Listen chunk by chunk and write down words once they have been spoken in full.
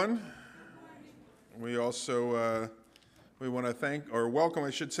We also we want to thank or welcome,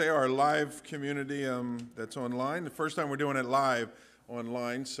 I should say, our live community that's online. The first time we're doing it live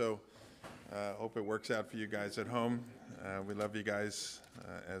online, so hope it works out for you guys at home. We love you guys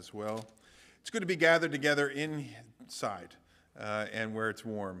as well. It's good to be gathered together inside and where it's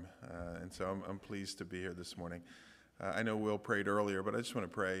warm, and so I'm pleased to be here this morning. I know Will prayed earlier, but I just want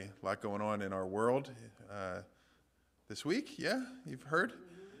to pray. A lot going on in our world this week. Yeah, you've heard?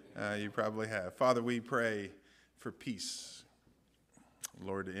 You probably have. Father, we pray for peace,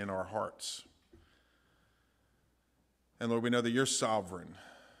 Lord, in our hearts. And Lord, we know that you're sovereign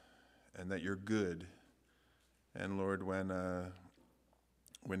and that you're good. And Lord, when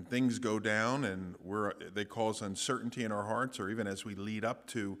things go down and they cause uncertainty in our hearts, or even as we lead up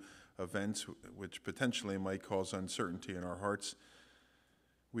to events which potentially might cause uncertainty in our hearts,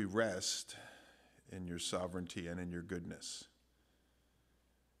 we rest in your sovereignty and in your goodness.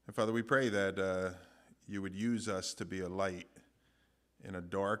 And Father, we pray that you would use us to be a light in a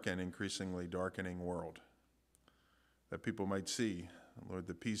dark and increasingly darkening world, that people might see, Lord,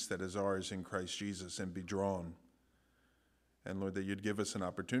 the peace that is ours in Christ Jesus and be drawn. And Lord, that you'd give us an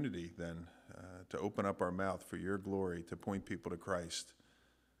opportunity then to open up our mouth for your glory, to point people to Christ.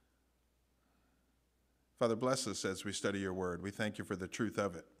 Father, bless us as we study your word. We thank you for the truth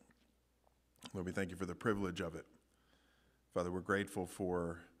of it. Lord, we thank you for the privilege of it. Father, we're grateful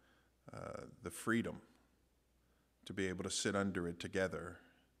for the freedom to be able to sit under it together.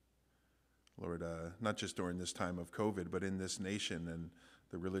 Lord, not just during this time of COVID, but in this nation and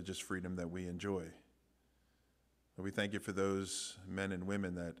the religious freedom that we enjoy. Lord, we thank you for those men and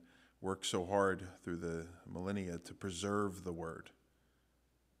women that work so hard through the millennia to preserve the word,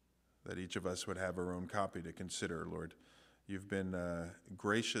 that each of us would have our own copy to consider, Lord. You've been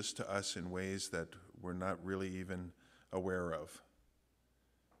gracious to us in ways that we're not really even aware of.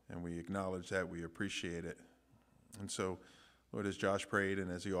 And we acknowledge that, we appreciate it. And so, Lord, as Josh prayed and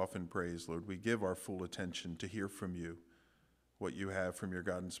as he often prays, Lord, we give our full attention to hear from you what you have from your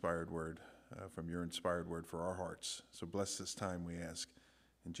God-inspired word, from your inspired word for our hearts. So bless this time, we ask.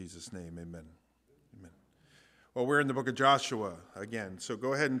 In Jesus' name, amen. Amen. Well, we're in the book of Joshua again. So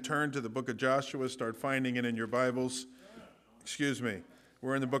go ahead and turn to the book of Joshua. Start finding it in your Bibles. Excuse me.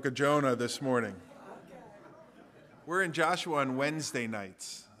 We're in the book of Jonah this morning. We're in Joshua on Wednesday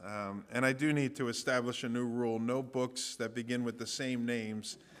nights. And I do need to establish a new rule. No books that begin with the same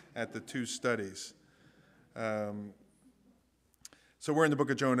names at the two studies. So we're in the book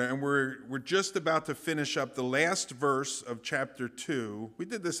of Jonah, and we're just about to finish up the last verse of chapter 2. We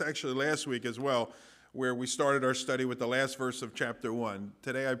did this actually last week as well, where we started our study with the last verse of chapter 1.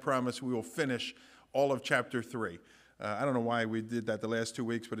 Today I promise we will finish all of chapter 3. I don't know why we did that the last 2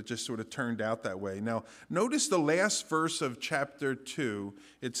 weeks, but it just sort of turned out that way. Now, notice the last verse of chapter 2.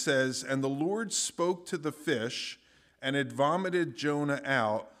 It says, "And the Lord spoke to the fish, and it vomited Jonah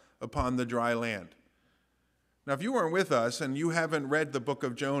out upon the dry land." Now, if you weren't with us and you haven't read the book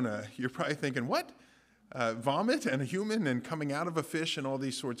of Jonah, you're probably thinking, what? Vomit and a human and coming out of a fish and all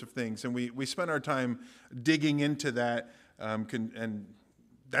these sorts of things. And we spent our time digging into that, and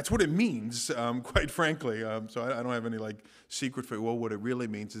that's what it means, quite frankly. So I don't have any secret for, well, what it really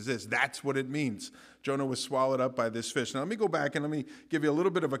means is this. That's what it means. Jonah was swallowed up by this fish. Now let me go back and let me give you a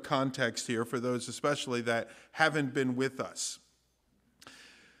little bit of a context here for those especially that haven't been with us.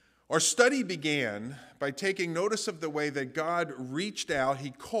 Our study began by taking notice of the way that God reached out.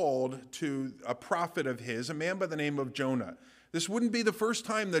 He called to a prophet of his, a man by the name of Jonah. This wouldn't be the first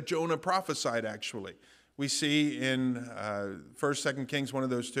time that Jonah prophesied, actually. We see in 1st, 2nd Kings, one of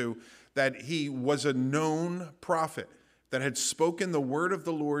those two, that he was a known prophet that had spoken the word of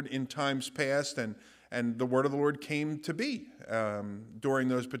the Lord in times past, and the word of the Lord came to be during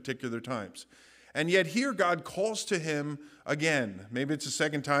those particular times. And yet here God calls to him again. Maybe it's the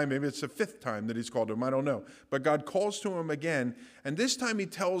second time, maybe it's the fifth time that he's called to him, I don't know. But God calls to him again, and this time he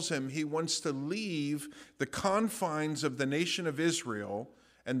tells him he wants to leave the confines of the nation of Israel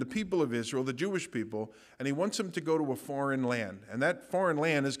and the people of Israel, the Jewish people, and he wants him to go to a foreign land. And that foreign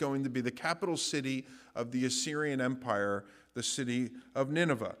land is going to be the capital city of the Assyrian Empire, the city of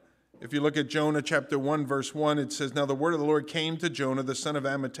Nineveh. If you look at Jonah chapter 1, verse 1, it says, "Now the word of the Lord came to Jonah, the son of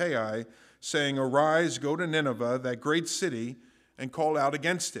Amittai, saying, Arise, go to Nineveh, that great city, and call out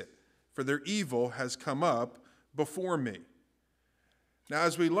against it, for their evil has come up before me." Now,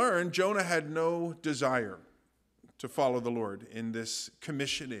 as we learn, Jonah had no desire to follow the Lord in this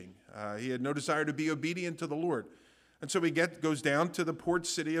commissioning. He had no desire to be obedient to the Lord. And so he goes down to the port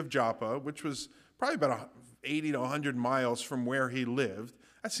city of Joppa, which was probably about 80 to 100 miles from where he lived.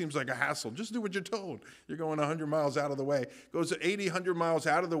 That seems like a hassle. Just do what you're told. You're going 100 miles out of the way. Goes 80, 100 miles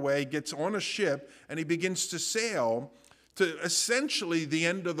out of the way, gets on a ship, and he begins to sail to essentially the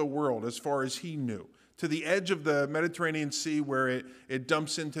end of the world as far as he knew, to the edge of the Mediterranean Sea where it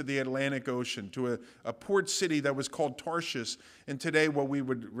dumps into the Atlantic Ocean, to a port city that was called Tarshish, and today what we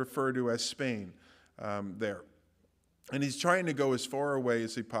would refer to as Spain there. And he's trying to go as far away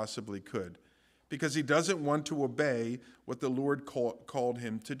as he possibly could because he doesn't want to obey what the Lord called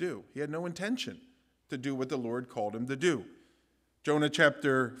him to do. He had no intention to do what the Lord called him to do. Jonah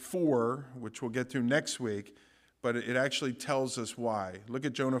chapter 4, which we'll get to next week, but it actually tells us why. Look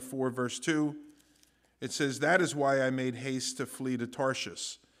at Jonah 4, verse 2. It says, "That is why I made haste to flee to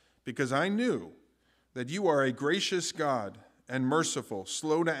Tarshish, because I knew that you are a gracious God and merciful,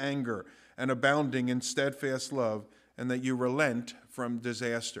 slow to anger, and abounding in steadfast love, and that you relent from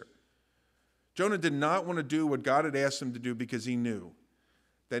disaster." Jonah did not want to do what God had asked him to do because he knew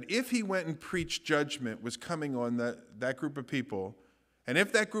that if he went and preached judgment was coming on that group of people, and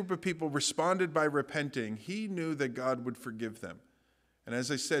if that group of people responded by repenting, he knew that God would forgive them. And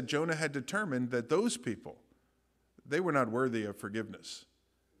as I said, Jonah had determined that those people, they were not worthy of forgiveness.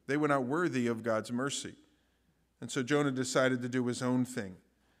 They were not worthy of God's mercy. And so Jonah decided to do his own thing,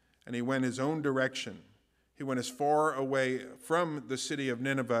 and he went his own direction. He went as far away from the city of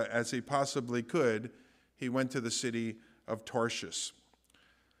Nineveh as he possibly could. He went to the city of Tarshish.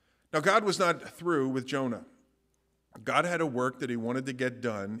 Now, God was not through with Jonah. God had a work that he wanted to get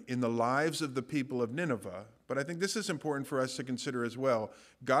done in the lives of the people of Nineveh, but I think this is important for us to consider as well.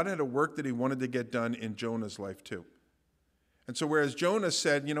 God had a work that he wanted to get done in Jonah's life too. And so whereas Jonah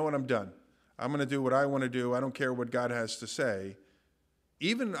said, you know what, I'm done. I'm going to do what I want to do. I don't care what God has to say.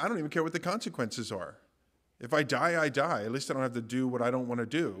 I don't even care what the consequences are. If I die, I die. At least I don't have to do what I don't want to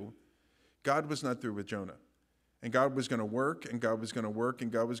do. God was not through with Jonah. And God was going to work, and God was going to work,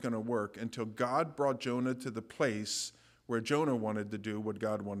 and God was going to work until God brought Jonah to the place where Jonah wanted to do what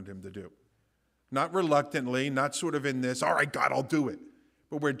God wanted him to do. Not reluctantly, not sort of in this, all right, God, I'll do it.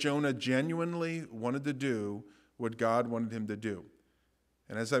 But where Jonah genuinely wanted to do what God wanted him to do.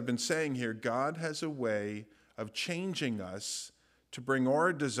 And as I've been saying here, God has a way of changing us to bring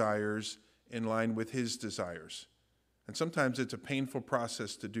our desires in line with his desires. And sometimes it's a painful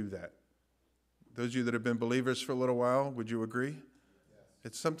process to do that. Those of you that have been believers for a little while, would you agree?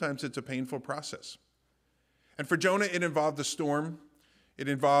 Yes. Sometimes it's a painful process. And for Jonah, it involved a storm. It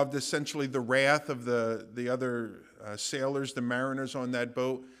involved essentially the wrath of the other sailors, the mariners on that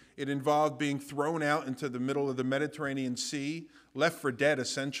boat. It involved being thrown out into the middle of the Mediterranean Sea, left for dead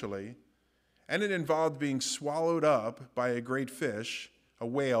essentially. And it involved being swallowed up by a great fish, a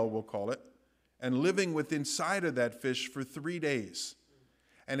whale we'll call it, and living inside of that fish for 3 days.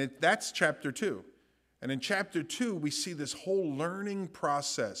 And that's chapter 2. And in chapter 2, we see this whole learning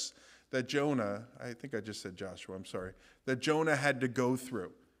process that Jonah, I think I just said Joshua, I'm sorry, that Jonah had to go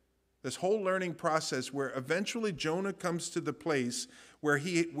through. This whole learning process where eventually Jonah comes to the place where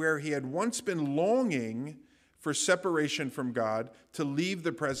he had once been longing for separation from God, to leave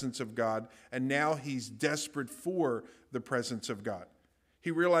the presence of God, and now he's desperate for the presence of God. He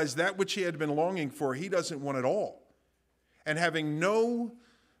realized that which he had been longing for, he doesn't want at all. And having no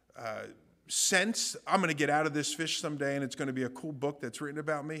sense, I'm going to get out of this fish someday and it's going to be a cool book that's written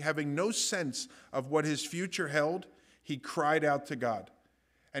about me. Having no sense of what his future held, he cried out to God.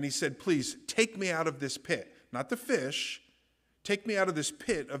 And he said, please take me out of this pit. Not the fish. Take me out of this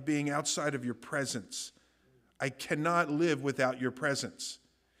pit of being outside of your presence. I cannot live without your presence.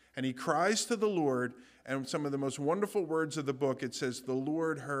 And he cries to the Lord, and some of the most wonderful words of the book, it says, the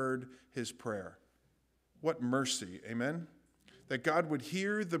Lord heard his prayer. What mercy, amen? That God would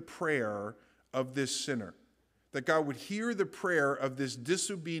hear the prayer of this sinner. That God would hear the prayer of this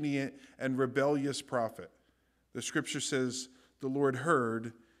disobedient and rebellious prophet. The scripture says the Lord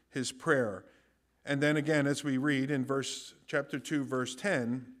heard his prayer. And then again, as we read in chapter 2, verse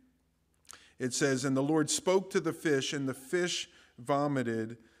 10, it says, and the Lord spoke to the fish, and the fish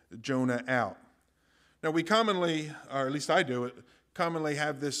vomited Jonah out. Now we commonly, or at least I do, commonly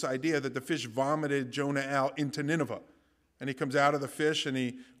have this idea that the fish vomited Jonah out into Nineveh. And he comes out of the fish and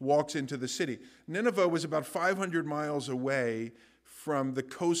he walks into the city. Nineveh was about 500 miles away from the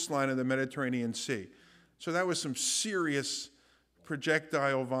coastline of the Mediterranean Sea. So that was some serious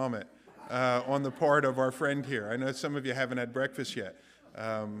projectile vomit on the part of our friend here. I know some of you haven't had breakfast yet,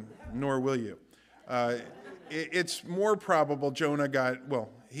 nor will you. It's more probable Jonah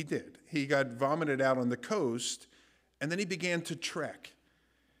he did. He got vomited out on the coast, and then he began to trek.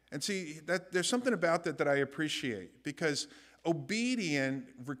 And see, there's something about that I appreciate, because obedience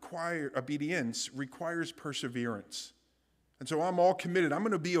requires perseverance. And so I'm all committed. I'm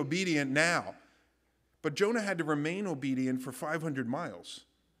going to be obedient now. But Jonah had to remain obedient for 500 miles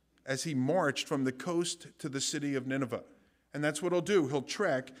as he marched from the coast to the city of Nineveh. And that's what he'll do. He'll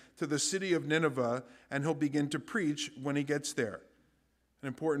trek to the city of Nineveh, and he'll begin to preach when he gets there. An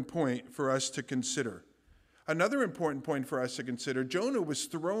important point for us to consider. Another important point for us to consider, Jonah was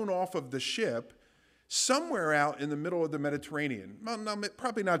thrown off of the ship somewhere out in the middle of the Mediterranean. Well,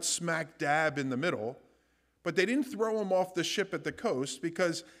 probably not smack dab in the middle, but they didn't throw him off the ship at the coast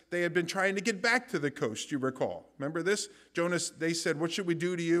because they had been trying to get back to the coast, you recall. Remember this? Jonah, they said, what should we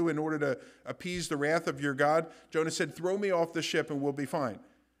do to you in order to appease the wrath of your God? Jonah said, throw me off the ship and we'll be fine.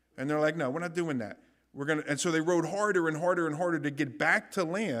 And they're like, no, we're not doing that. And so they rowed harder and harder and harder to get back to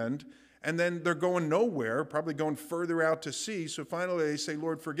land, and then they're going nowhere, probably going further out to sea. So finally they say,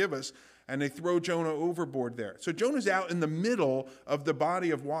 Lord, forgive us. And they throw Jonah overboard there. So Jonah's out in the middle of the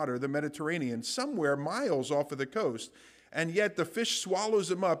body of water, the Mediterranean, somewhere miles off of the coast. And yet the fish swallows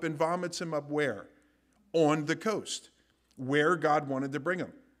him up and vomits him up where? On the coast, where God wanted to bring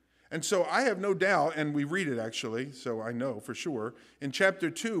him. And so I have no doubt, and we read it actually, so I know for sure, in chapter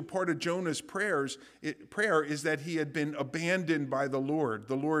 2, part of Jonah's prayer is that he had been abandoned by the Lord.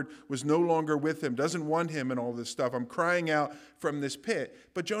 The Lord was no longer with him, doesn't want him and all this stuff. I'm crying out from this pit.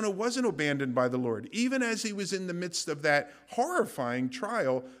 But Jonah wasn't abandoned by the Lord, even as he was in the midst of that horrifying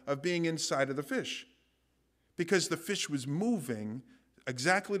trial of being inside of the fish, because the fish was moving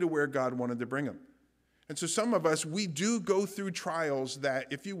exactly to where God wanted to bring him. And so some of us, we do go through trials that,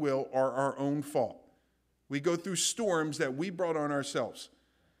 if you will, are our own fault. We go through storms that we brought on ourselves.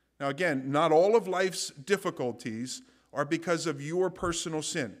 Now again, not all of life's difficulties are because of your personal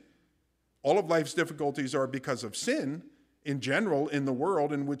sin. All of life's difficulties are because of sin in general in the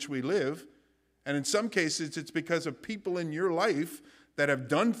world in which we live. And in some cases, it's because of people in your life that have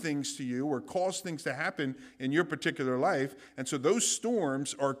done things to you or caused things to happen in your particular life. And so those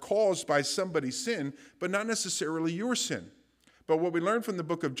storms are caused by somebody's sin, but not necessarily your sin. But what we learn from the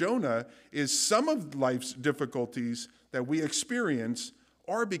book of Jonah is some of life's difficulties that we experience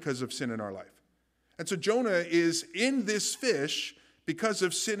are because of sin in our life. And so Jonah is in this fish because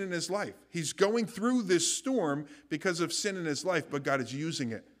of sin in his life. He's going through this storm because of sin in his life, but God is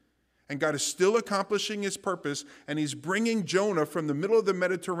using it. And God is still accomplishing his purpose, and he's bringing Jonah from the middle of the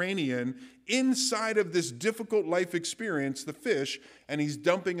Mediterranean inside of this difficult life experience, the fish, and he's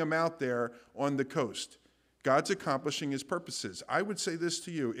dumping him out there on the coast. God's accomplishing his purposes. I would say this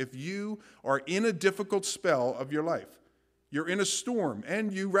to you. If you are in a difficult spell of your life, you're in a storm,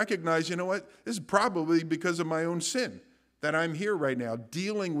 and you recognize, you know what, this is probably because of my own sin that I'm here right now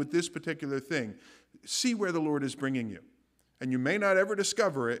dealing with this particular thing. See where the Lord is bringing you. And you may not ever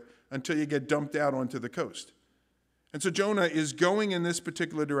discover it until you get dumped out onto the coast. And so Jonah is going in this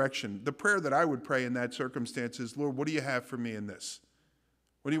particular direction. The prayer that I would pray in that circumstance is, Lord, what do you have for me in this?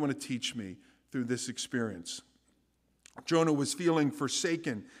 What do you want to teach me through this experience? Jonah was feeling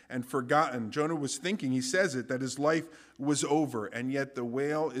forsaken and forgotten. Jonah was thinking, he says it, that his life was over, and yet the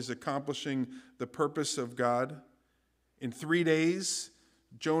whale is accomplishing the purpose of God. In 3 days,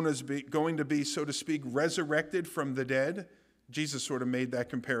 Jonah's going to be, so to speak, resurrected from the dead. Jesus sort of made that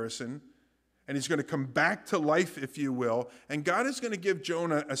comparison. And he's going to come back to life, if you will. And God is going to give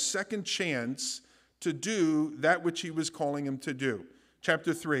Jonah a second chance to do that which he was calling him to do.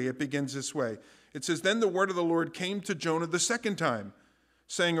 Chapter 3, it begins this way. It says, Then the word of the Lord came to Jonah the second time,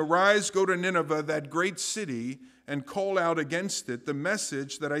 saying, Arise, go to Nineveh, that great city, and call out against it the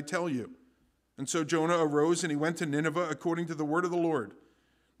message that I tell you. And so Jonah arose and he went to Nineveh according to the word of the Lord.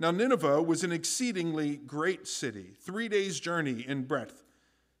 Now Nineveh was an exceedingly great city, 3 days' journey in breadth.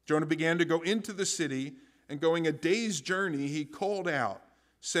 Jonah began to go into the city, and going a day's journey, he called out,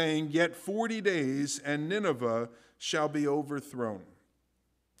 saying, Yet 40 days, and Nineveh shall be overthrown.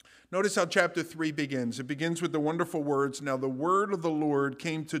 Notice how chapter 3 begins. It begins with the wonderful words, Now the word of the Lord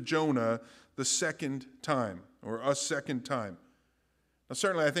came to Jonah the second time, or a second time. Now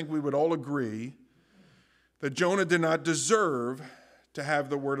certainly I think we would all agree that Jonah did not deserve to have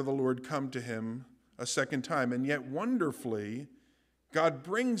the word of the Lord come to him a second time. And yet, wonderfully, God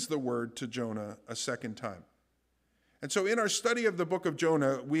brings the word to Jonah a second time. And so in our study of the book of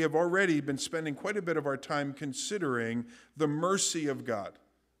Jonah, we have already been spending quite a bit of our time considering the mercy of God.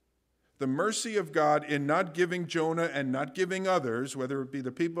 The mercy of God in not giving Jonah and not giving others, whether it be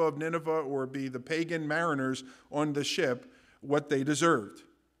the people of Nineveh or it be the pagan mariners on the ship, what they deserved.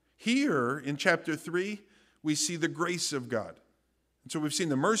 Here in chapter 3, we see the grace of God. And so we've seen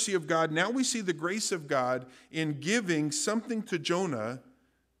the mercy of God. Now we see the grace of God in giving something to Jonah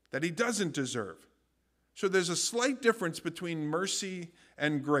that he doesn't deserve. So there's a slight difference between mercy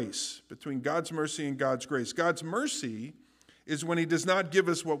and grace, between God's mercy and God's grace. God's mercy is when he does not give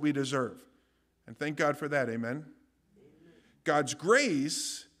us what we deserve. And thank God for that, amen? God's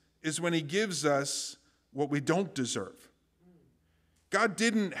grace is when he gives us what we don't deserve. God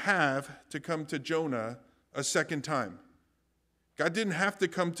didn't have to come to Jonah a second time. God didn't have to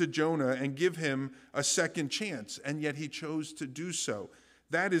come to Jonah and give him a second chance, and yet he chose to do so.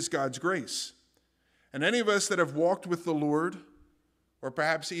 That is God's grace. And any of us that have walked with the Lord, or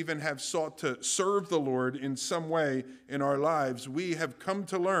perhaps even have sought to serve the Lord in some way in our lives, we have come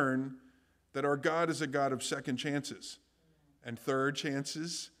to learn that our God is a God of second chances and third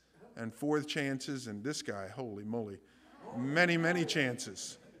chances and fourth chances, and this guy, holy moly, many, many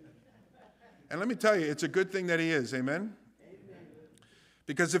chances. And let me tell you, it's a good thing that he is, amen?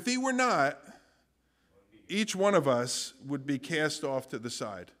 Because if he were not, each one of us would be cast off to the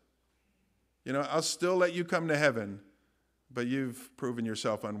side. You know, I'll still let you come to heaven, but you've proven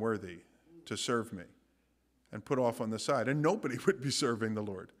yourself unworthy to serve me, and put off on the side. And nobody would be serving the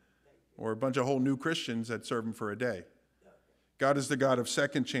Lord, or a bunch of whole new Christians that serve him for a day. God is the God of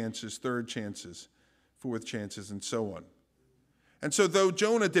second chances, third chances, fourth chances, and so on. And so though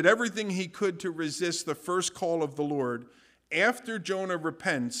Jonah did everything he could to resist the first call of the Lord, after Jonah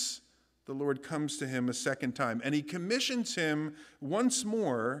repents, the Lord comes to him a second time, and he commissions him once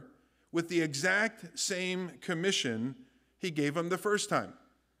more with the exact same commission he gave him the first time.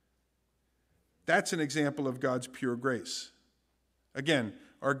 That's an example of God's pure grace. Again,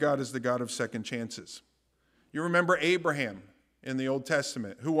 our God is the God of second chances. You remember Abraham in the Old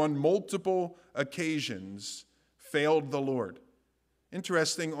Testament, who on multiple occasions failed the Lord.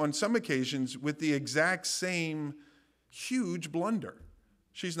 Interesting, on some occasions with the exact same huge blunder.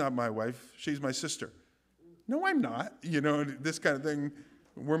 She's not my wife, she's my sister. No, I'm not. You know, this kind of thing.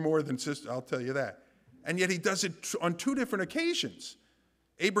 We're more than sisters, I'll tell you that. And yet he does it on two different occasions.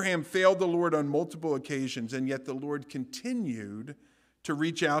 Abraham failed the Lord on multiple occasions, and yet the Lord continued to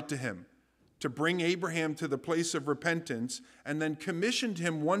reach out to him, to bring Abraham to the place of repentance, and then commissioned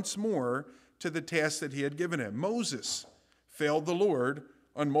him once more to the task that he had given him. Moses failed the Lord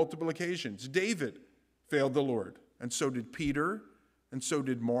on multiple occasions. David failed the Lord, and so did Peter, and so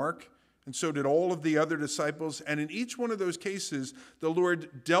did Mark, and so did all of the other disciples. And in each one of those cases, the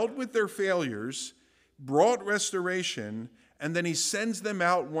Lord dealt with their failures, brought restoration, and then he sends them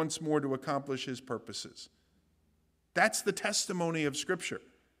out once more to accomplish his purposes. That's the testimony of Scripture.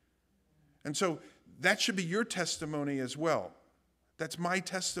 And so that should be your testimony as well. That's my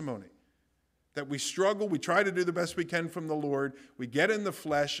testimony. That we struggle, we try to do the best we can from the Lord, we get in the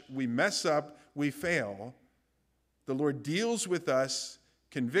flesh, we mess up, we fail. The Lord deals with us,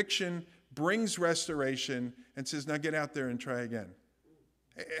 conviction, brings restoration, and says, now get out there and try again.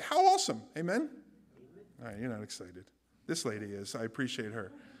 How awesome, amen? All right, you're not excited. This lady is. I appreciate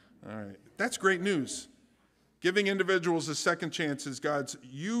her. All right, that's great news. Giving individuals a second chance is God's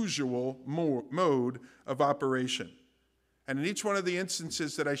usual mode of operation. And in each one of the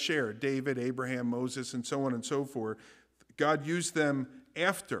instances that I shared, David, Abraham, Moses, and so on and so forth, God used them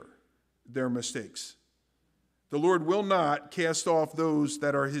after their mistakes. The Lord will not cast off those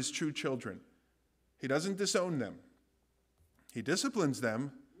that are his true children. He doesn't disown them. He disciplines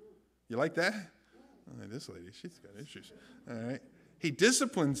them. You like that? Oh, this lady, she's got issues. All right. He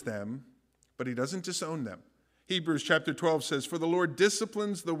disciplines them, but he doesn't disown them. Hebrews chapter 12 says, for the Lord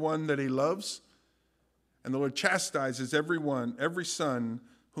disciplines the one that he loves, and the Lord chastises every son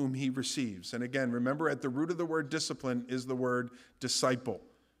whom he receives. And again, remember, at the root of the word discipline is the word disciple,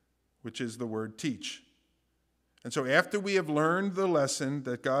 which is the word teach. And so after we have learned the lesson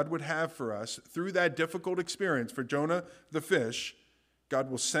that God would have for us through that difficult experience for Jonah the fish, God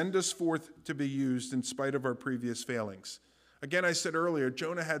will send us forth to be used in spite of our previous failings. Again, I said earlier,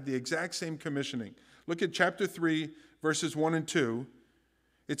 Jonah had the exact same commissioning. Look at chapter 3, verses 1 and 2.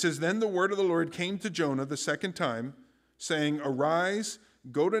 It says, then the word of the Lord came to Jonah the second time, saying, arise,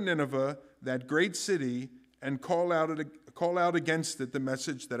 go to Nineveh, that great city, and call out against it the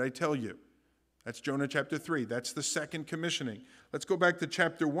message that I tell you. That's Jonah chapter 3. That's the second commissioning. Let's go back to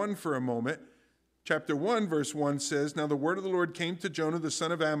chapter 1 for a moment. Chapter 1, verse 1 says, now the word of the Lord came to Jonah the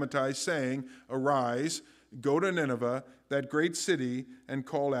son of Amittai, saying, arise, go to Nineveh, that great city, and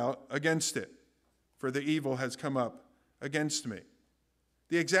call out against it, for the evil has come up against me.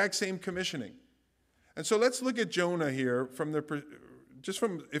 The exact same commissioning. And so let's look at Jonah here from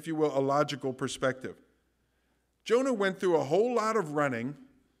if you will, a logical perspective. Jonah went through a whole lot of running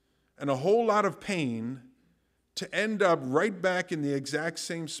and a whole lot of pain to end up right back in the exact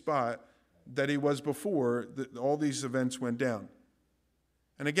same spot that he was before all these events went down.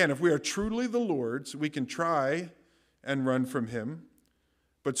 And again, if we are truly the Lord's, we can try and run from him,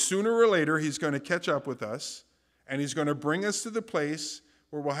 but sooner or later he's going to catch up with us, And he's going to bring us to the place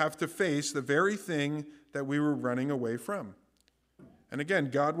where we'll have to face the very thing that we were running away from. And again,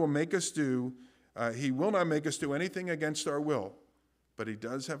 God will make us he will not make us do anything against our will, but he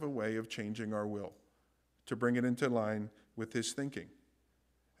does have a way of changing our will to bring it into line with his thinking.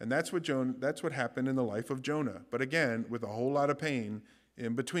 And that's what happened in the life of Jonah, but again, with a whole lot of pain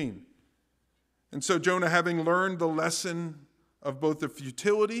in between. And so Jonah, having learned the lesson of both the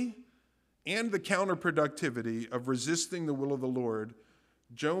futility and the counterproductivity of resisting the will of the Lord,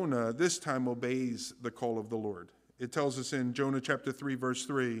 Jonah this time obeys the call of the Lord. It tells us in Jonah chapter 3, verse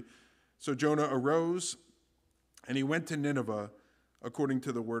 3, so Jonah arose and he went to Nineveh according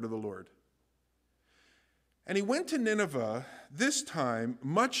to the word of the Lord. And he went to Nineveh this time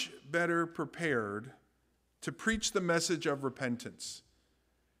much better prepared to preach the message of repentance.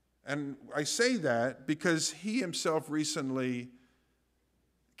 And I say that because he himself recently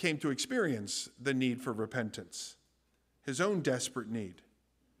came to experience the need for repentance, his own desperate need.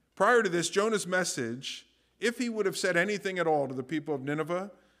 Prior to this, Jonah's message, if he would have said anything at all to the people of Nineveh,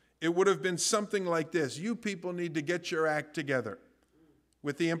 it would have been something like this: you people need to get your act together,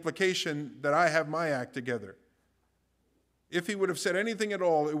 with the implication that I have my act together. If he would have said anything at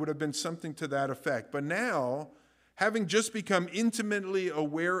all, it would have been something to that effect. But now, having just become intimately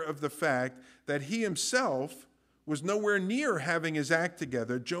aware of the fact that he himself was nowhere near having his act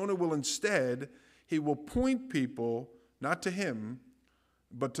together, Jonah will instead, he will point people not to him,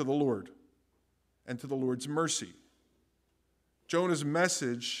 but to the Lord and to the Lord's mercy. Jonah's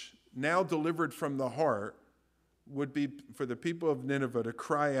message, now delivered from the heart, would be for the people of Nineveh to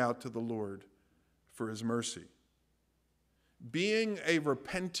cry out to the Lord for his mercy. Being a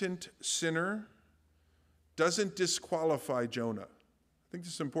repentant sinner doesn't disqualify Jonah. I think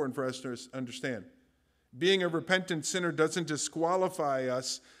this is important for us to understand. Being a repentant sinner doesn't disqualify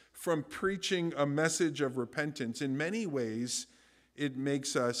us from preaching a message of repentance. In many ways, it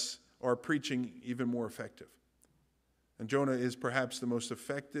makes our preaching even more effective. And Jonah is perhaps the most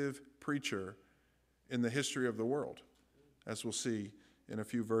effective preacher in the history of the world, as we'll see in a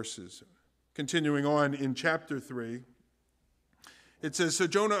few verses. Continuing on in chapter 3, it says, so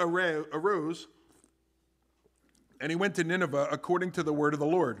Jonah arose, and he went to Nineveh according to the word of the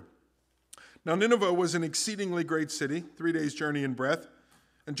Lord. Now Nineveh was an exceedingly great city, 3 days' journey in breadth.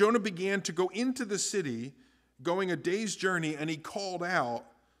 And Jonah began to go into the city, going a day's journey, and he called out,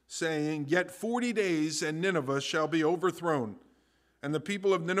 saying, yet 40 days, and Nineveh shall be overthrown. And the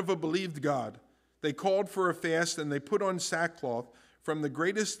people of Nineveh believed God. They called for a fast, and they put on sackcloth, from the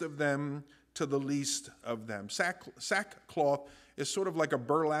greatest of them to the least of them. Sackcloth is sort of like a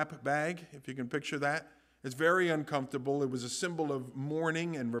burlap bag, if you can picture that. It's very uncomfortable. It was a symbol of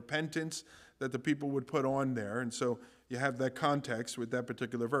mourning and repentance that the people would put on there. And so you have that context with that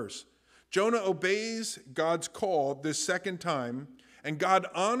particular verse. Jonah obeys God's call this second time, and God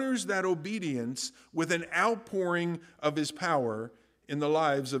honors that obedience with an outpouring of his power in the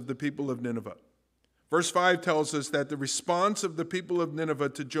lives of the people of Nineveh. Verse 5 tells us that the response of the people of Nineveh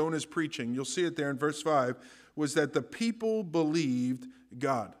to Jonah's preaching, you'll see it there in verse 5, was that the people believed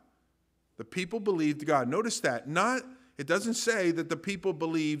God. The people believed God. Notice that. It doesn't say that the people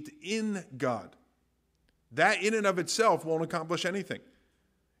believed in God. That in and of itself won't accomplish anything.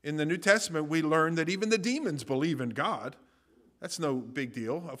 In the New Testament, we learn that even the demons believe in God. That's no big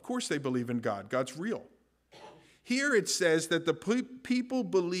deal. Of course they believe in God. God's real. Here it says that the people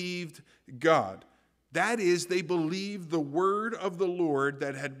believed God. That is, they believed the word of the Lord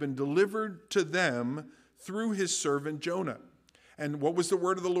that had been delivered to them through his servant Jonah. And what was the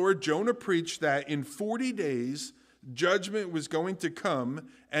word of the Lord? Jonah preached that in 40 days, judgment was going to come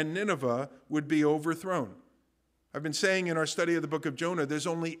and Nineveh would be overthrown. I've been saying in our study of the book of Jonah, there's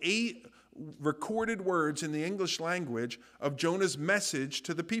only 8 recorded words in the English language of Jonah's message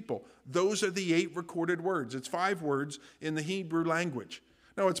to the people. Those are the 8 recorded words. It's 5 words in the Hebrew language.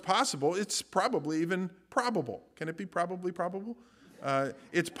 Now, it's possible. It's probably even probable. Can it be probably probable?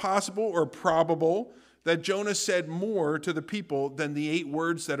 It's possible or probable that Jonah said more to the people than the 8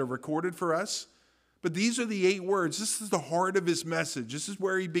 words that are recorded for us. But these are the 8 words. This is the heart of his message. This is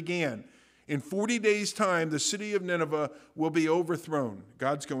where he began. In 40 days' time, the city of Nineveh will be overthrown.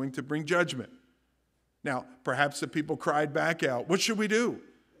 God's going to bring judgment. Now, perhaps the people cried back out, what should we do?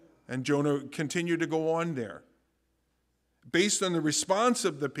 And Jonah continued to go on there. Based on the response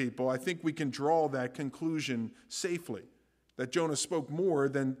of the people, I think we can draw that conclusion safely, that Jonah spoke more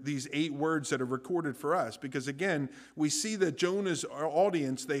than these 8 words that are recorded for us. Because again, we see that Jonah's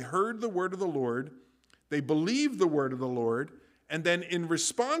audience, they heard the word of the Lord, they believed the word of the Lord, and then in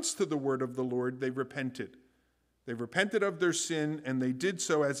response to the word of the Lord, they repented. They repented of their sin, and they did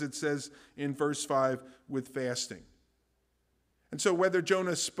so, as it says in verse 5, with fasting. And so whether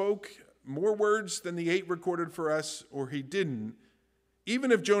Jonah spoke more words than the 8 recorded for us, or he didn't,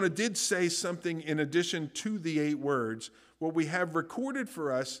 even if Jonah did say something in addition to the 8 words, what we have recorded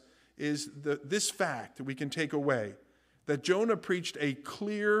for us is this fact we can take away, that Jonah preached a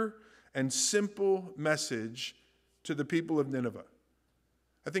clear and simple message to the people of Nineveh.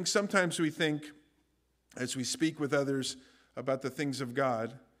 I think sometimes we think, as we speak with others about the things of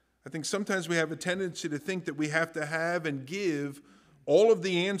God, I think sometimes we have a tendency to think that we have to have and give all of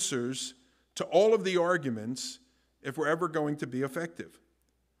the answers to all of the arguments if we're ever going to be effective.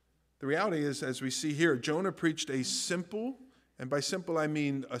 The reality is, as we see here, Jonah preached a simple, and by simple I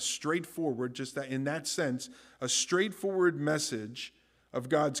mean a straightforward, just that in that sense, a straightforward message of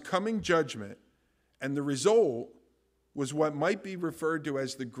God's coming judgment, and the result was what might be referred to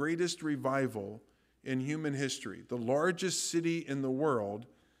as the greatest revival in human history. The largest city in the world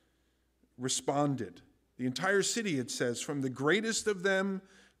responded. The entire city, it says, from the greatest of them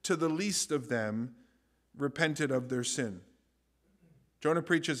to the least of them, repented of their sin. Jonah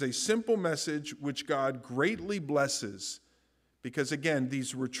preaches a simple message which God greatly blesses because, again,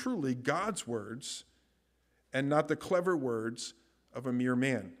 these were truly God's words and not the clever words of a mere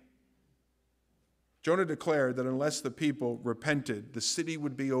man. Jonah declared that unless the people repented, the city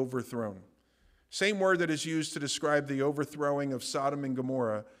would be overthrown. Same word that is used to describe the overthrowing of Sodom and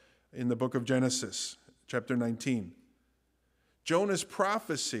Gomorrah in the book of Genesis, chapter 19. Jonah's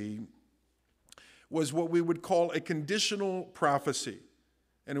prophecy was what we would call a conditional prophecy,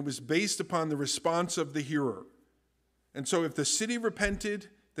 and it was based upon the response of the hearer. And so if the city repented,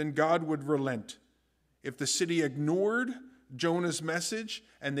 then God would relent. If the city ignored Jonah's message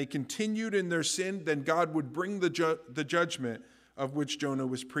and they continued in their sin, then God would bring the judgment of which Jonah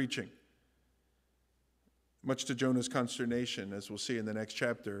was preaching. Much to Jonah's consternation, as we'll see in the next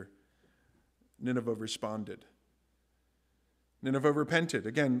chapter, Nineveh responded. Nineveh repented.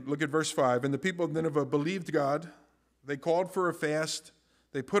 Again, look at verse 5. And the people of Nineveh believed God. They called for a fast.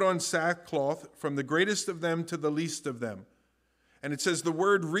 They put on sackcloth from the greatest of them to the least of them. And it says, the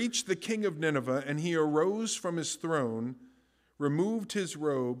word reached the king of Nineveh, and he arose from his throne, removed his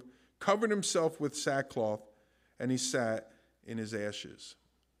robe, covered himself with sackcloth, and he sat in his ashes.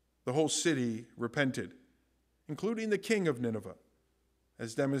 The whole city repented, including the king of Nineveh,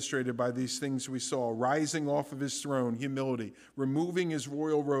 as demonstrated by these things we saw: rising off of his throne, humility; removing his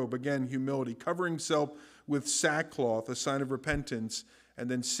royal robe, again, humility; covering himself with sackcloth, a sign of repentance; and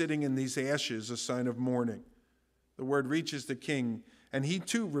then sitting in these ashes, a sign of mourning. The word reaches the king, and he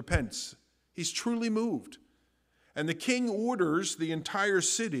too repents. He's truly moved. And the king orders the entire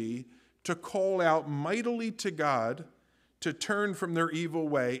city to call out mightily to God, to turn from their evil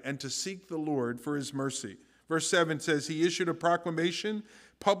way, and to seek the Lord for his mercy. Verse 7 says, he issued a proclamation,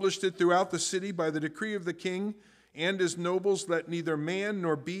 published it throughout the city by the decree of the king and his nobles, let neither man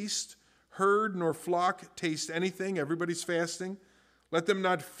nor beast, herd nor flock taste anything. Everybody's fasting. Let them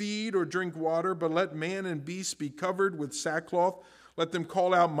not feed or drink water, but let man and beast be covered with sackcloth. Let them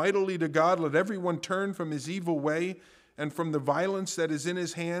call out mightily to God. Let everyone turn from his evil way and from the violence that is in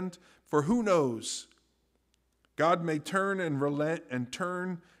his hand. For who knows? God may turn and relent and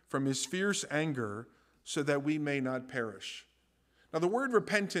turn from his fierce anger, so that we may not perish. Now, the word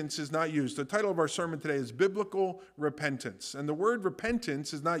repentance is not used. The title of our sermon today is Biblical Repentance. And the word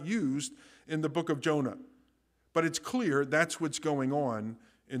repentance is not used in the book of Jonah. But it's clear that's what's going on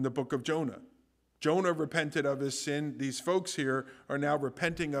in the book of Jonah. Jonah repented of his sin. These folks here are now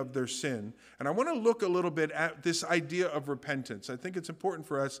repenting of their sin. And I want to look a little bit at this idea of repentance. I think it's important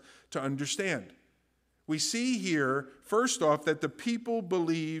for us to understand. We see here, first off, that the people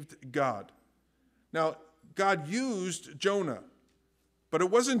believed God. Now, God used Jonah, but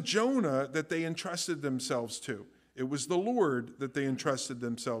it wasn't Jonah that they entrusted themselves to. It was the Lord that they entrusted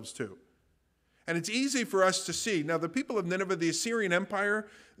themselves to. And it's easy for us to see. Now, the people of Nineveh, the Assyrian Empire,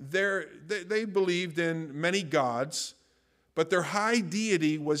 they believed in many gods, but their high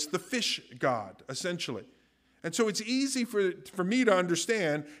deity was the fish god, essentially. And so it's easy for me to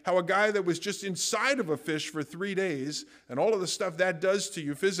understand how a guy that was just inside of a fish for 3 days and all of the stuff that does to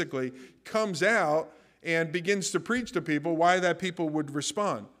you physically comes out and begins to preach to people, why that people would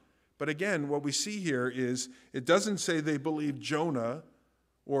respond. But again, what we see here is it doesn't say they believed Jonah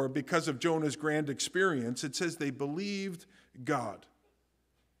or because of Jonah's grand experience. It says they believed God.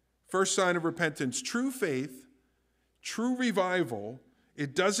 First sign of repentance, true faith, true revival,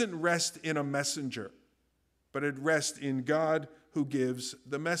 it doesn't rest in a messenger, but it rests in God who gives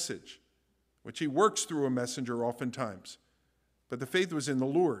the message, which he works through a messenger oftentimes. But the faith was in the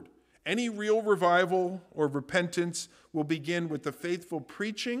Lord. Any real revival or repentance will begin with the faithful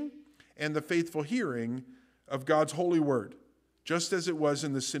preaching and the faithful hearing of God's holy word, just as it was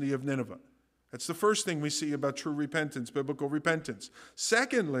in the city of Nineveh. That's the first thing we see about true repentance, biblical repentance.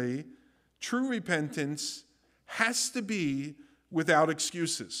 Secondly, true repentance has to be without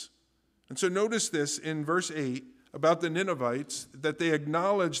excuses. And so notice this in verse 8 about the Ninevites, that they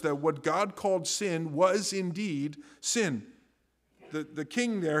acknowledged that what God called sin was indeed sin. The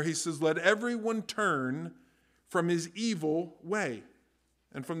king there, he says, let everyone turn from his evil way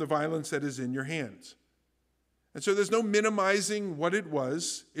and from the violence that is in your hands. And so there's no minimizing what it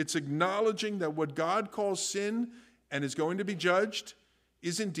was. It's acknowledging that what God calls sin and is going to be judged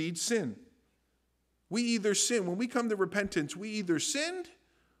is indeed sin. We either sin. When we come to repentance, we either sinned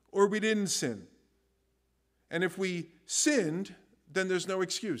or we didn't sin. And if we sinned, then there's no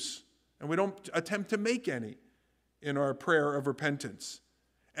excuse. And we don't attempt to make any in our prayer of repentance.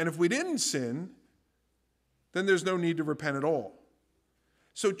 And if we didn't sin, then there's no need to repent at all.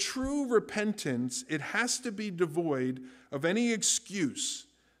 So true repentance, it has to be devoid of any excuse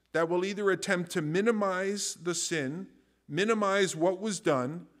that will either attempt to minimize the sin, minimize what was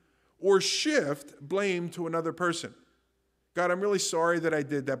done, or shift blame to another person. God, I'm really sorry that I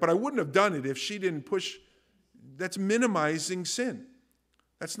did that, but I wouldn't have done it if she didn't push. That's minimizing sin.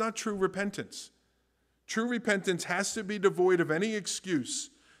 That's not true repentance. True repentance has to be devoid of any excuse.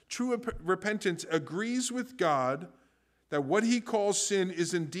 True repentance agrees with God that what he calls sin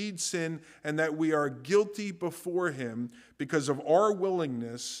is indeed sin and that we are guilty before him because of our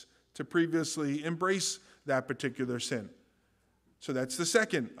willingness to previously embrace that particular sin. So that's the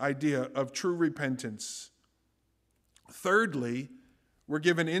second idea of true repentance. Thirdly, we're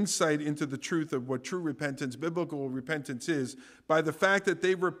given insight into the truth of what true repentance, biblical repentance is, by the fact that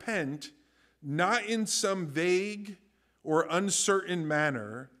they repent not in some vague or uncertain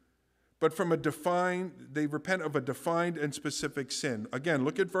manner, but from they repent of a defined and specific sin. Again,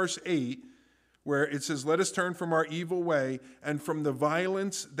 look at verse 8, where it says, let us turn from our evil way and from the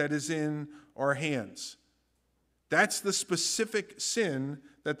violence that is in our hands. That's the specific sin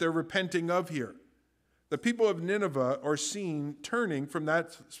that they're repenting of here. The people of Nineveh are seen turning from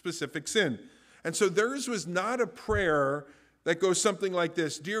that specific sin. And so theirs was not a prayer that goes something like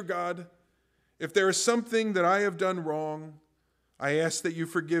this: Dear God, if there is something that I have done wrong, I ask that you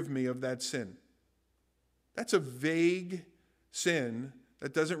forgive me of that sin. That's a vague sin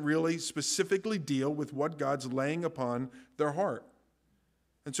that doesn't really specifically deal with what God's laying upon their heart.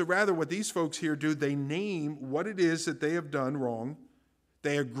 And so rather what these folks here do, they name what it is that they have done wrong.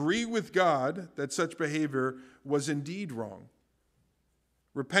 They agree with God that such behavior was indeed wrong.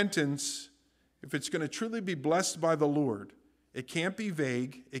 Repentance, if it's going to truly be blessed by the Lord, it can't be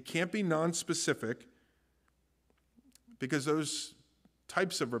vague, it can't be nonspecific, because those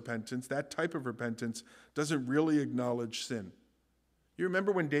types of repentance, that type of repentance, doesn't really acknowledge sin. You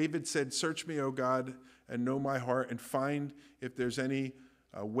remember when David said, search me, O God, and know my heart, and find if there's any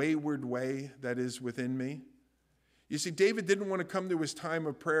wayward way that is within me? You see, David didn't want to come to his time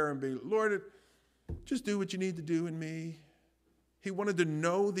of prayer and be, Lord, just do what you need to do in me. He wanted to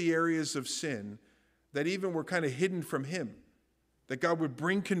know the areas of sin that even were kind of hidden from him, that God would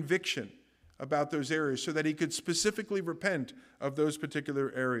bring conviction about those areas so that he could specifically repent of those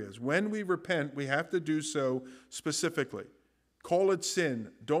particular areas. When we repent, we have to do so specifically. Call it sin.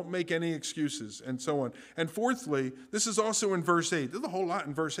 Don't make any excuses, and so on. And fourthly, this is also in verse 8. There's a whole lot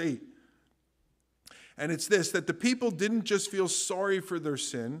in verse 8. And it's this, that the people didn't just feel sorry for their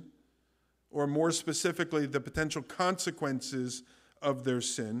sin, or more specifically, the potential consequences of their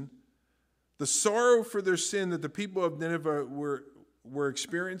sin. The sorrow for their sin that the people of Nineveh were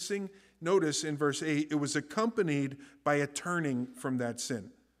experiencing, notice in verse 8, it was accompanied by a turning from that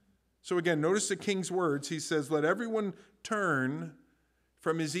sin. So again, notice the king's words. He says, let everyone turn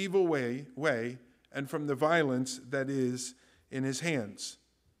from his evil way and from the violence that is in his hands.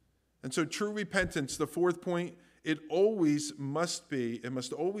 And so true repentance, the fourth point, it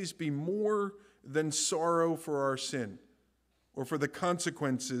must always be more than sorrow for our sin or for the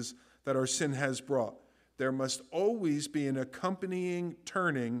consequences that our sin has brought. There must always be an accompanying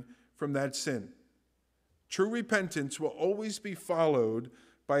turning from that sin. True repentance will always be followed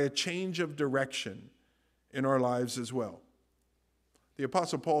by a change of direction in our lives as well. The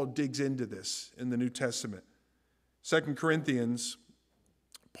Apostle Paul digs into this in the New Testament. 2 Corinthians,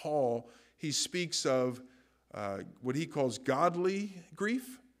 Paul, he speaks of what he calls godly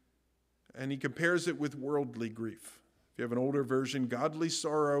grief, and he compares it with worldly grief. If you have an older version, godly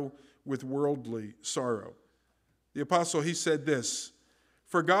sorrow with worldly sorrow. The apostle, he said this,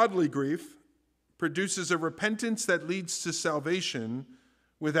 for godly grief produces a repentance that leads to salvation,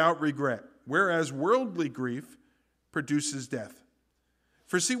 without regret, whereas worldly grief produces death.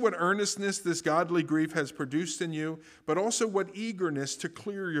 For see what earnestness this godly grief has produced in you, but also what eagerness to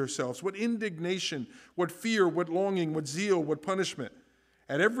clear yourselves, what indignation, what fear, what longing, what zeal, what punishment.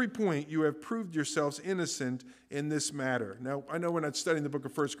 At every point you have proved yourselves innocent in this matter. Now, I know we're not studying the book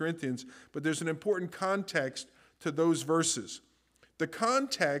of 1 Corinthians, but there's an important context to those verses. The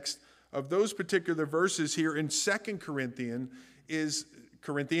context of those particular verses here in 2 Corinthians is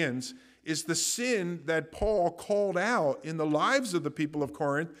the sin that Paul called out in the lives of the people of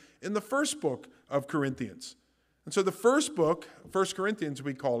Corinth in the first book of Corinthians. And so the first book, 1 Corinthians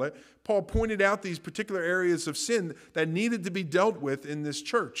we call it, Paul pointed out these particular areas of sin that needed to be dealt with in this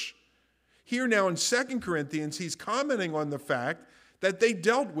church. Here now in 2 Corinthians, he's commenting on the fact that they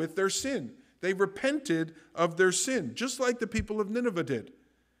dealt with their sin. They repented of their sin, just like the people of Nineveh did.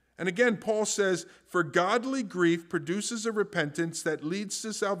 And again, Paul says, for godly grief produces a repentance that leads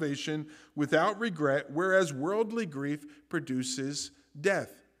to salvation without regret, whereas worldly grief produces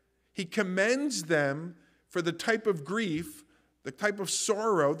death. He commends them for the type of grief, the type of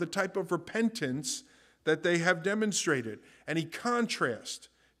sorrow, the type of repentance that they have demonstrated. And he contrasts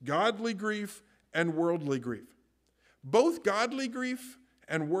godly grief and worldly grief. Both godly grief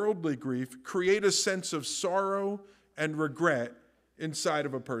and worldly grief create a sense of sorrow and regret inside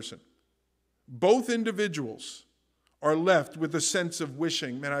of a person. Both individuals are left with a sense of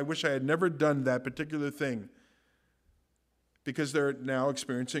wishing, man, I wish I had never done that particular thing, because they're now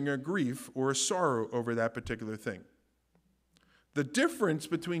experiencing a grief or a sorrow over that particular thing. The difference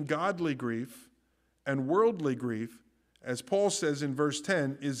between godly grief and worldly grief, as Paul says in verse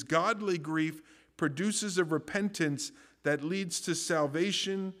 10, is godly grief produces a repentance that leads to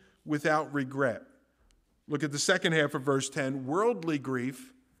salvation without regret. Look at the second half of verse 10. Worldly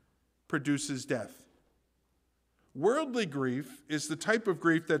grief produces death. Worldly grief is the type of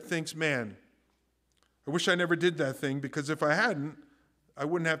grief that thinks, man, I wish I never did that thing, because if I hadn't, I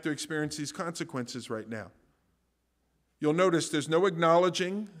wouldn't have to experience these consequences right now. You'll notice there's no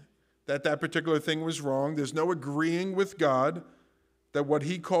acknowledging that that particular thing was wrong. There's no agreeing with God that what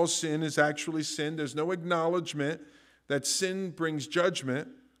he calls sin is actually sin. There's no acknowledgement that sin brings judgment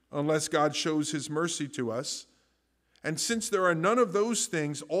unless God shows his mercy to us. And since there are none of those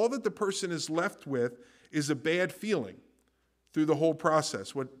things, all that the person is left with is a bad feeling through the whole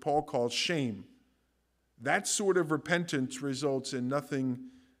process, what Paul calls shame. That sort of repentance results in nothing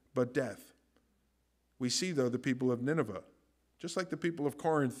but death. We see, though, the people of Nineveh, just like the people of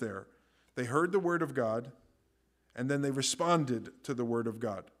Corinth there, they heard the word of God, and then they responded to the word of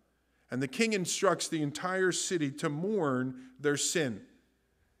God. And the king instructs the entire city to mourn their sin.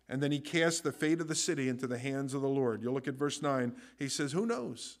 And then he casts the fate of the city into the hands of the Lord. You'll look at verse 9. He says, who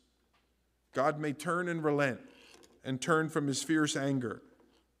knows? God may turn and relent and turn from his fierce anger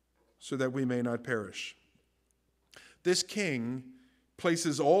so that we may not perish. This king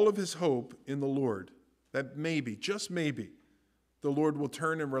places all of his hope in the Lord, that maybe, just maybe, the Lord will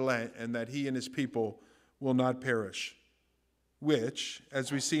turn and relent and that he and his people will not perish, which,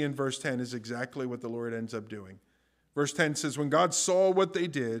 as we see in verse 10, is exactly what the Lord ends up doing. Verse 10 says, when God saw what they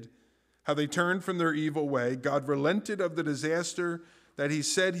did, how they turned from their evil way, God relented of the disaster that he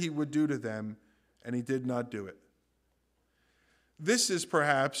said he would do to them, and he did not do it. This is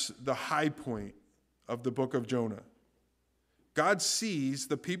perhaps the high point of the book of Jonah. God sees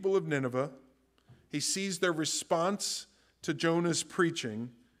the people of Nineveh. He sees their response to Jonah's preaching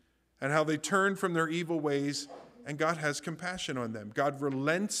and how they turned from their evil ways, and God has compassion on them. God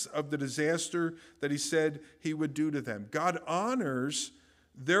relents of the disaster that he said he would do to them. God honors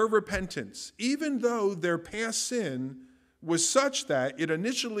their repentance, even though their past sin was such that it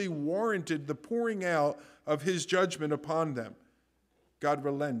initially warranted the pouring out of his judgment upon them. God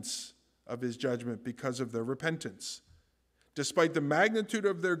relents of his judgment because of their repentance. Despite the magnitude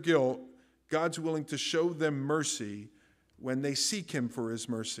of their guilt, God's willing to show them mercy when they seek him for his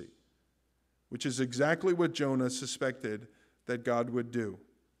mercy, which is exactly what Jonah suspected that God would do.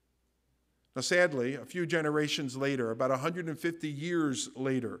 Now, sadly, a few generations later, about 150 years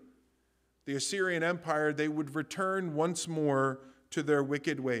later, the Assyrian Empire, they would return once more to their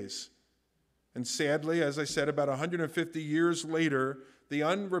wicked ways. And sadly, as I said, about 150 years later, the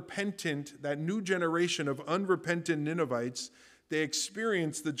unrepentant, that new generation of unrepentant Ninevites, they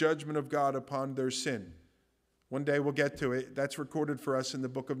experienced the judgment of God upon their sin. One day we'll get to it. That's recorded for us in the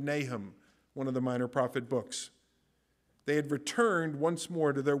book of Nahum, one of the minor prophet books. They had returned once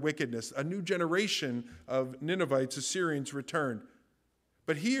more to their wickedness. A new generation of Ninevites, Assyrians, returned.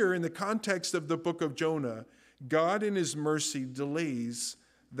 But here, in the context of the book of Jonah, God in his mercy delays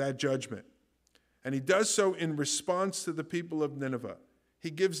that judgment. And he does so in response to the people of Nineveh. He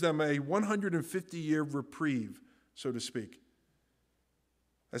gives them a 150-year reprieve, so to speak.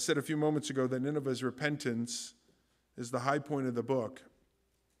 I said a few moments ago that Nineveh's repentance is the high point of the book.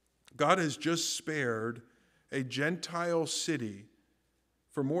 God has just spared a Gentile city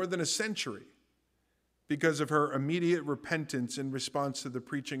for more than a century because of her immediate repentance in response to the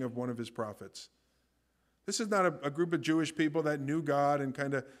preaching of one of his prophets. This is not a group of Jewish people that knew God and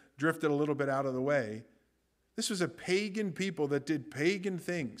kind of drifted a little bit out of the way. This was a pagan people that did pagan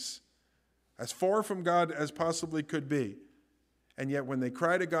things, as far from God as possibly could be. And yet when they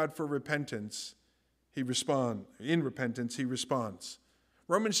cry to God for repentance, he responds.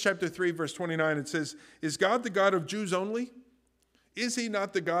 Romans chapter 3, verse 29, it says, "Is God the God of Jews only? Is he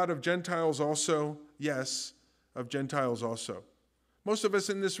not the God of Gentiles also? Yes, of Gentiles also." Most of us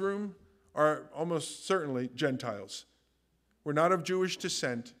in this room are almost certainly Gentiles. We're not of Jewish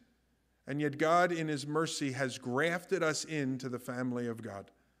descent, and yet God in his mercy has grafted us into the family of God.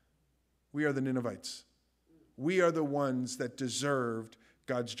 We are the Ninevites. We are the ones that deserved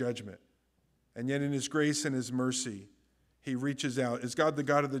God's judgment. And yet in his grace and his mercy, he reaches out. Is God the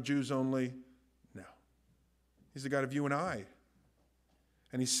God of the Jews only? No. He's the God of you and I.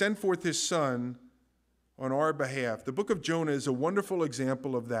 And he sent forth his Son on our behalf. The book of Jonah is a wonderful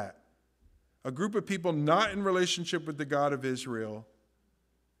example of that. A group of people not in relationship with the God of Israel,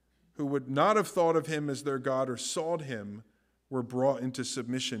 who would not have thought of him as their God or sought him, were brought into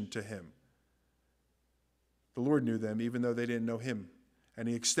submission to him. The Lord knew them, even though they didn't know him. And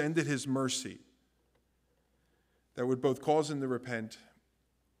he extended his mercy that would both cause them to repent,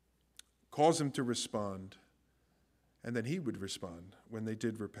 cause them to respond, and then he would respond when they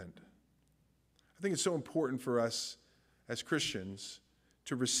did repent. I think it's so important for us as Christians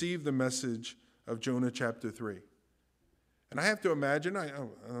to receive the message of Jonah chapter 3. And I have to imagine,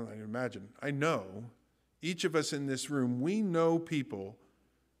 I know each of us in this room, we know people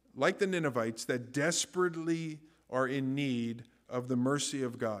like the Ninevites that desperately are in need of the mercy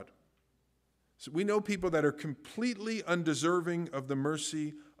of God. So we know people that are completely undeserving of the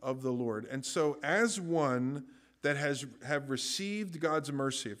mercy of the Lord. And so as one that have received God's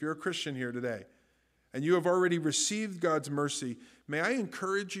mercy, if you're a Christian here today, and you have already received God's mercy, may I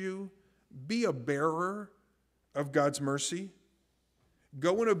encourage you, be a bearer of God's mercy.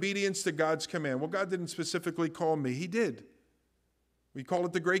 Go in obedience to God's command. Well, God didn't specifically call me. He did. We call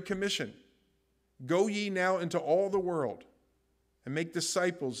it the Great Commission. Go ye now into all the world and make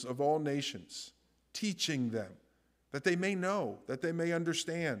disciples of all nations, teaching them that they may know, that they may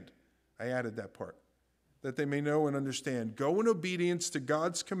understand. I added that part. That they may know and understand. Go in obedience to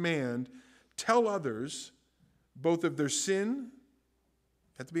God's command. Tell others both of their sin,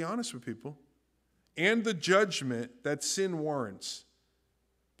 you have to be honest with people, and the judgment that sin warrants.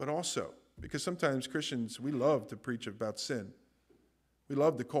 But also, because sometimes Christians, we love to preach about sin. We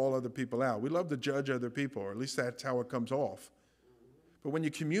love to call other people out. We love to judge other people, or at least that's how it comes off. But when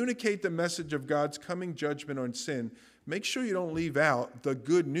you communicate the message of God's coming judgment on sin, make sure you don't leave out the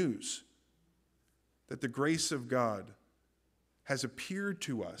good news that the grace of God has appeared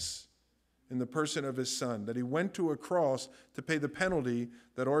to us in the person of his Son, that he went to a cross to pay the penalty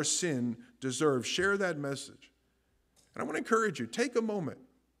that our sin deserves. Share that message. And I want to encourage you, take a moment,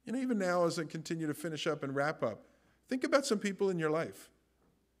 even now as I continue to finish up and wrap up, think about some people in your life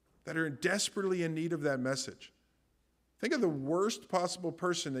that are desperately in need of that message. Think of the worst possible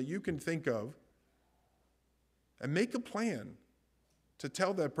person that you can think of and make a plan to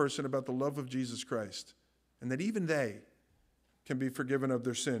tell that person about the love of Jesus Christ and that even they can be forgiven of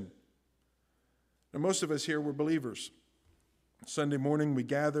their sin. Now, most of us here, we're believers. Sunday morning, we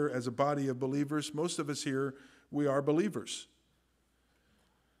gather as a body of believers. Most of us here, we are believers.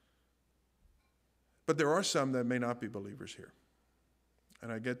 But there are some that may not be believers here.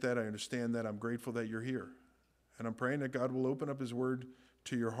 And I get that. I understand that. I'm grateful that you're here. And I'm praying that God will open up his word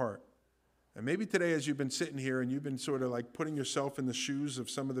to your heart. And maybe today, as you've been sitting here and you've been sort of like putting yourself in the shoes of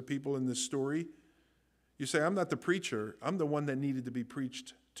some of the people in this story, you say, I'm not the preacher. I'm the one that needed to be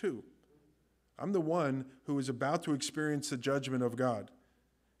preached to. I'm the one who is about to experience the judgment of God.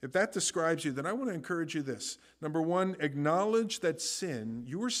 If that describes you, then I want to encourage you this. Number one, acknowledge that sin,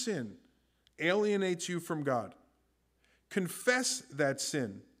 your sin, alienates you from God. Confess that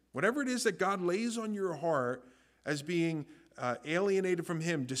sin. Whatever it is that God lays on your heart as being alienated from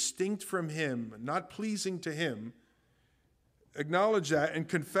him, distinct from him, not pleasing to him, acknowledge that and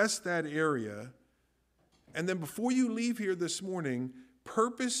confess that area. And then before you leave here this morning,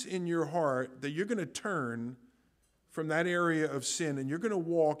 purpose in your heart that you're going to turn from that area of sin and you're going to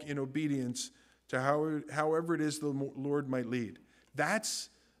walk in obedience to however it is the Lord might lead. That's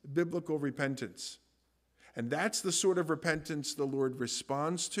biblical repentance. And that's the sort of repentance the Lord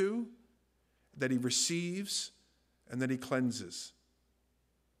responds to, that he receives, and that he cleanses.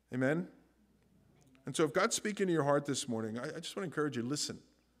 Amen? And so if God's speaking to your heart this morning, I just want to encourage you, listen.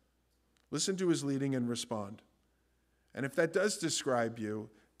 Listen to his leading and respond. And if that does describe you,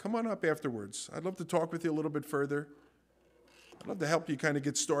 come on up afterwards. I'd love to talk with you a little bit further. I'd love to help you kind of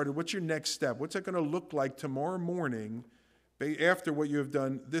get started. What's your next step? What's that going to look like tomorrow morning after what you have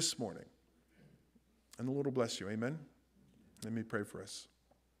done this morning? And the Lord will bless you. Amen? Let me pray for us.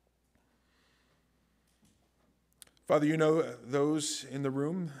 Father, you know those in the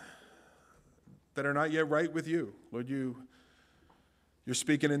room that are not yet right with you. Lord, you're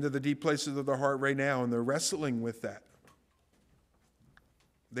speaking into the deep places of their heart right now, and they're wrestling with that.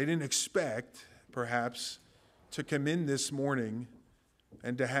 They didn't expect, perhaps, to come in this morning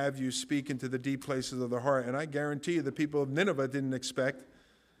and to have you speak into the deep places of their heart. And I guarantee you the people of Nineveh didn't expect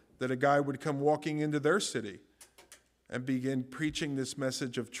that a guy would come walking into their city and begin preaching this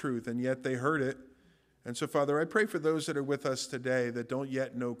message of truth, and yet they heard it. And so, Father, I pray for those that are with us today that don't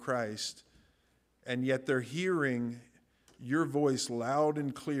yet know Christ, and yet they're hearing your voice loud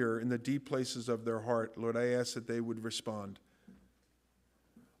and clear in the deep places of their heart. Lord, I ask that they would respond.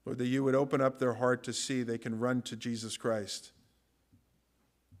 Lord, that you would open up their heart to see they can run to Jesus Christ,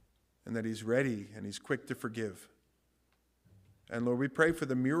 and that he's ready and he's quick to forgive. And Lord, we pray for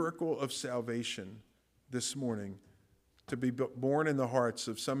the miracle of salvation this morning to be born in the hearts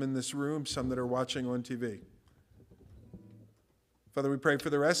of some in this room, some that are watching on TV. Father, we pray for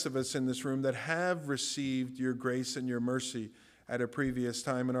the rest of us in this room that have received your grace and your mercy at a previous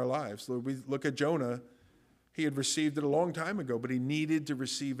time in our lives. Lord, we look at Jonah. He had received it a long time ago, but he needed to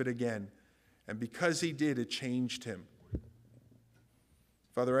receive it again. And because he did, it changed him.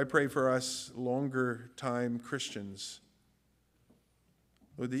 Father, I pray for us longer time Christians,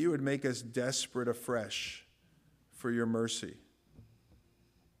 Lord, that you would make us desperate afresh for your mercy.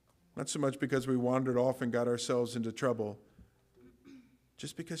 Not so much because we wandered off and got ourselves into trouble,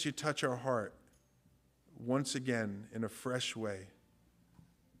 just because you touch our heart once again in a fresh way.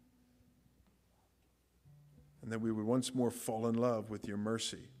 And that we would once more fall in love with your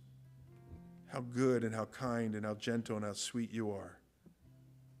mercy. How good and how kind and how gentle and how sweet you are.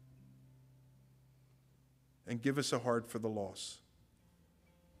 And give us a heart for the lost.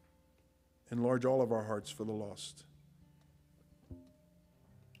 Enlarge all of our hearts for the lost.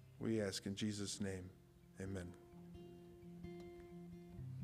 We ask in Jesus' name, amen.